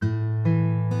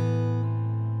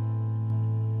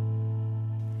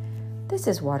This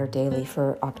is Water Daily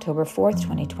for October 4th,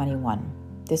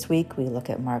 2021. This week we look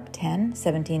at Mark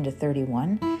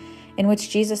 10:17-31, in which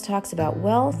Jesus talks about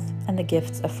wealth and the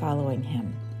gifts of following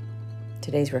him.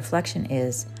 Today's reflection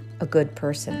is a good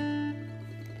person.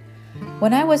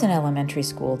 When I was in elementary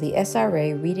school, the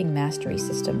SRA Reading Mastery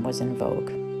System was in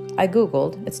vogue. I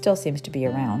Googled, it still seems to be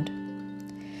around.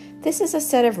 This is a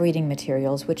set of reading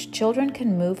materials which children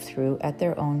can move through at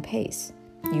their own pace.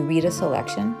 You read a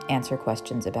selection, answer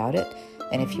questions about it,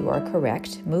 and if you are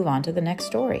correct, move on to the next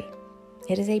story.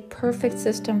 It is a perfect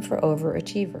system for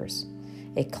overachievers,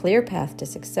 a clear path to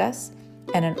success,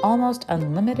 and an almost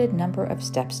unlimited number of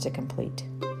steps to complete.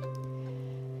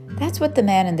 That's what the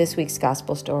man in this week's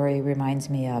gospel story reminds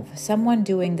me of, someone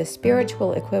doing the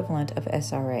spiritual equivalent of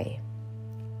SRA.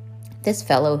 This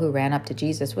fellow who ran up to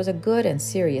Jesus was a good and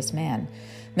serious man,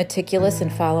 meticulous in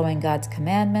following God's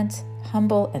commandments,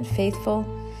 humble and faithful.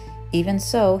 Even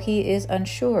so, he is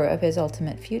unsure of his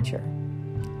ultimate future.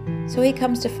 So he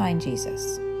comes to find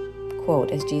Jesus.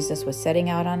 Quote, as Jesus was setting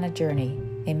out on a journey,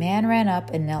 a man ran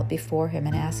up and knelt before him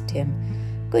and asked him,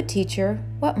 "Good teacher,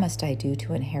 what must I do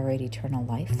to inherit eternal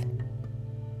life?"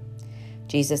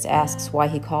 Jesus asks why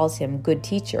he calls him good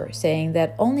teacher, saying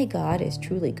that only God is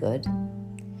truly good.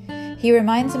 He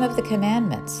reminds him of the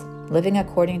commandments. Living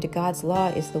according to God's law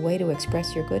is the way to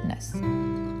express your goodness.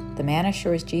 The man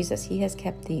assures Jesus he has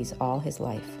kept these all his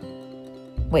life.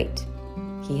 Wait,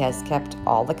 he has kept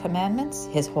all the commandments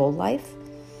his whole life?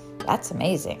 That's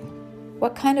amazing.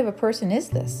 What kind of a person is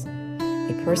this?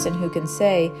 A person who can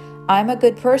say, "I'm a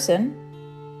good person,"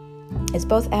 is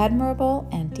both admirable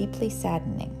and deeply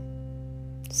saddening.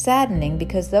 Saddening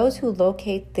because those who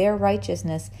locate their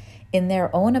righteousness in their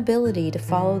own ability to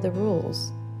follow the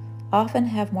rules often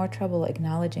have more trouble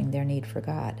acknowledging their need for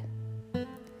God.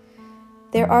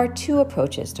 There are two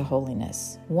approaches to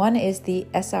holiness. One is the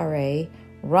SRA,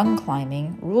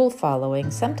 rung-climbing,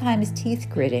 rule-following, sometimes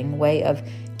teeth-gritting way of,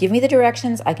 give me the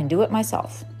directions, I can do it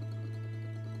myself.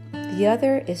 The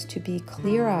other is to be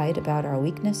clear-eyed about our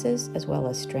weaknesses as well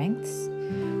as strengths,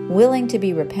 willing to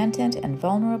be repentant and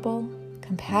vulnerable,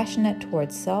 compassionate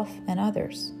towards self and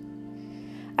others.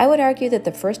 I would argue that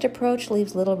the first approach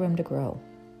leaves little room to grow,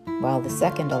 while the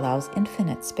second allows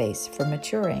infinite space for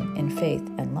maturing in faith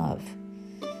and love.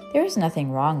 There is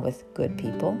nothing wrong with good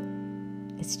people.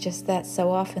 It's just that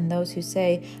so often those who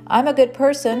say, "I'm a good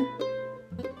person,"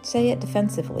 say it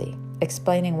defensively,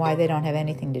 explaining why they don't have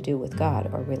anything to do with God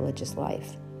or religious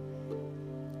life.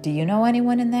 Do you know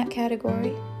anyone in that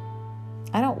category?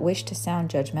 I don't wish to sound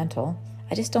judgmental.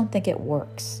 I just don't think it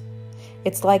works.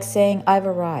 It's like saying, "I've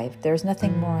arrived. There's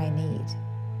nothing more I need."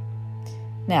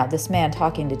 Now, this man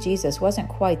talking to Jesus wasn't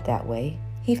quite that way.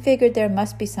 He figured there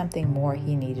must be something more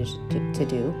he needed to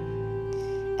do.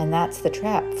 And that's the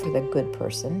trap for the good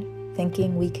person,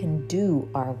 thinking we can do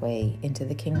our way into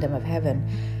the kingdom of heaven,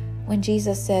 when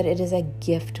Jesus said it is a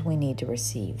gift we need to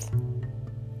receive.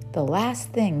 The last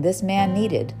thing this man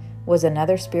needed was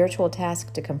another spiritual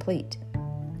task to complete,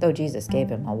 though Jesus gave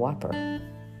him a whopper.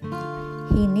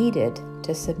 He needed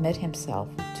to submit himself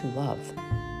to love.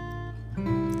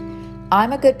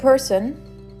 "I'm a good person"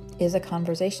 is a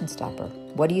conversation stopper.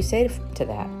 What do you say to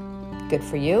that? Good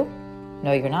for you?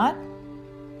 No, you're not?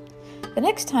 The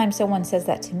next time someone says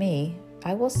that to me,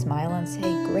 I will smile and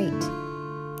say, "Great.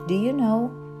 Do you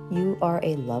know you are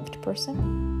a loved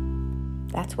person?"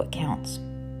 That's what counts.